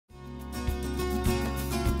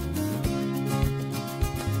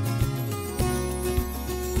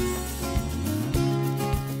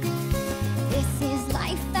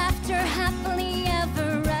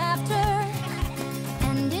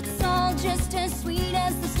as sweet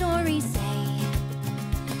as the stories say.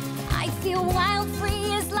 I feel wild,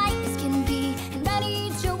 free as light as can be, and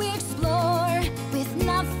ready to explore, with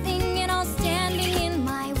nothing at all standing in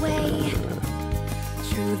my way.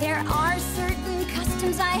 True, there are certain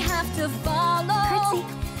customs I have to follow.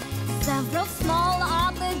 Curtsy. Several small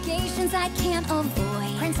obligations I can't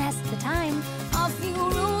avoid. Princess, the time. A few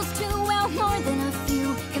rules too, well, more than a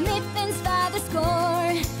few commitments by the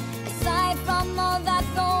score. Aside from all that,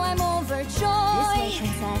 though, I'm overjoyed. This way,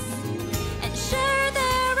 Princess. And sure,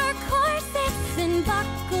 there are corsets and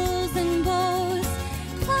buckles and bows,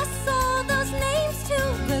 plus all those names to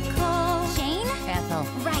recall. Jane? Ethel.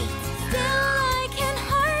 Right. Still, I can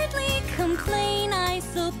hardly complain, I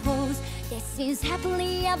suppose. This is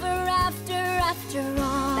happily ever after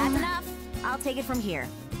all. That's enough. I'll take it from here.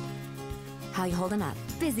 How you holding up?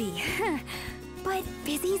 Busy. But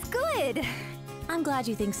busy's good. I'm glad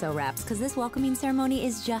you think so, Raps, because this welcoming ceremony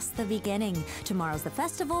is just the beginning. Tomorrow's the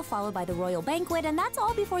festival, followed by the royal banquet, and that's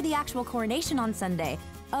all before the actual coronation on Sunday.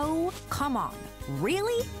 Oh, come on.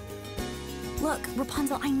 Really? Look,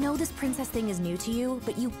 Rapunzel, I know this princess thing is new to you,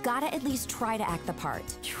 but you gotta at least try to act the part.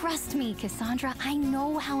 Trust me, Cassandra, I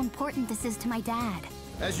know how important this is to my dad.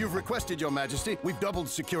 As you've requested, Your Majesty, we've doubled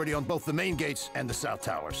security on both the main gates and the south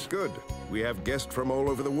towers. Good. We have guests from all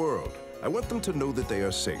over the world. I want them to know that they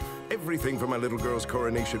are safe. Everything for my little girl's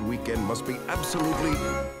coronation weekend must be absolutely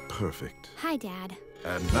perfect. Hi, Dad.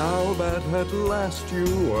 And now that at last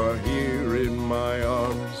you are here in my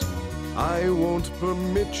arms, I won't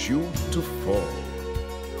permit you to fall.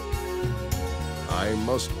 I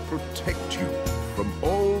must protect you from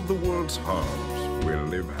all the world's harms. We'll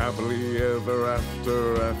live happily ever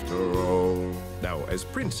after all. Now, as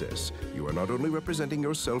princess, you are not only representing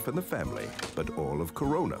yourself and the family, but all of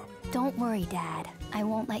Corona. Don't worry, Dad. I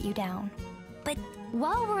won't let you down. But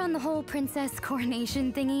while we're on the whole princess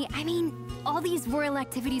coronation thingy, I mean, all these royal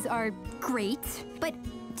activities are great, but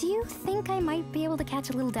do you think I might be able to catch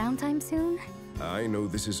a little downtime soon? I know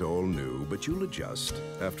this is all new, but you'll adjust.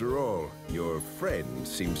 After all, your friend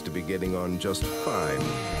seems to be getting on just fine.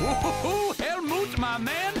 Whoa, Helmut, my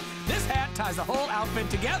man! This hat ties the whole outfit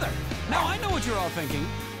together. Now, I know what you're all thinking.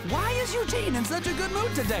 Why is Eugene in such a good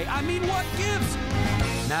mood today? I mean, what gives?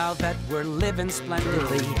 Now that we're living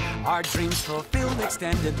splendidly, our dreams fulfilled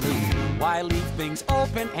extendedly, why leave things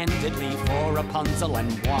open-endedly for Rapunzel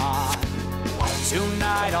and moi?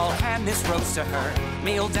 Tonight I'll hand this rose to her,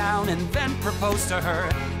 kneel down and then propose to her,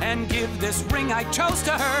 and give this ring I chose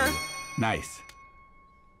to her. Nice.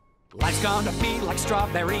 Life's gonna be like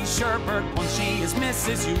strawberry sherbet once she is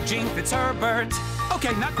Mrs. Eugene Fitzherbert.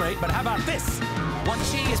 Okay, not great, but how about this? Once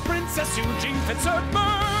she is Princess Eugene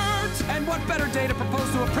Fitzherbert. And what better day to propose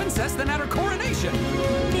to a princess than at her coronation?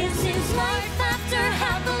 This is life after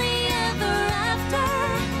happily ever after,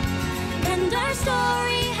 and our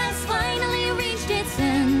story has finally reached its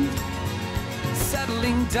end.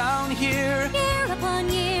 Settling down here, Year upon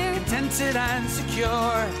year, contented and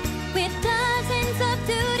secure, with dozens of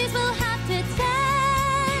duties we'll have to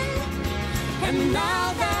tend. And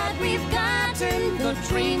now that we've gotten the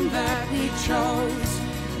dream that we chose,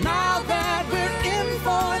 now that we're in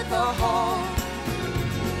for the haul,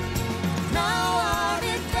 now our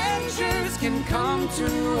adventures can come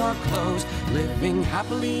to a close, living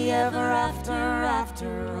happily ever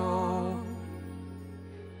after all.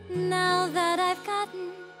 Now that I've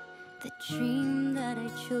gotten the dream that I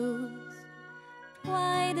chose,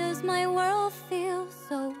 why does my world feel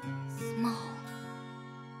so small?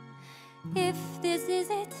 If this is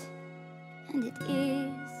it, and it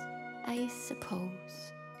is, I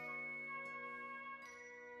suppose,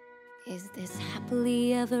 is this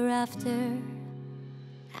happily ever after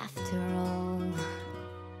all?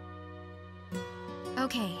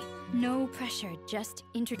 Okay, no pressure, just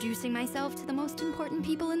introducing myself to the most important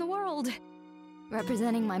people in the world.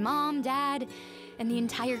 Representing my mom, dad, and the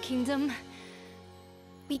entire kingdom.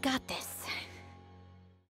 We got this.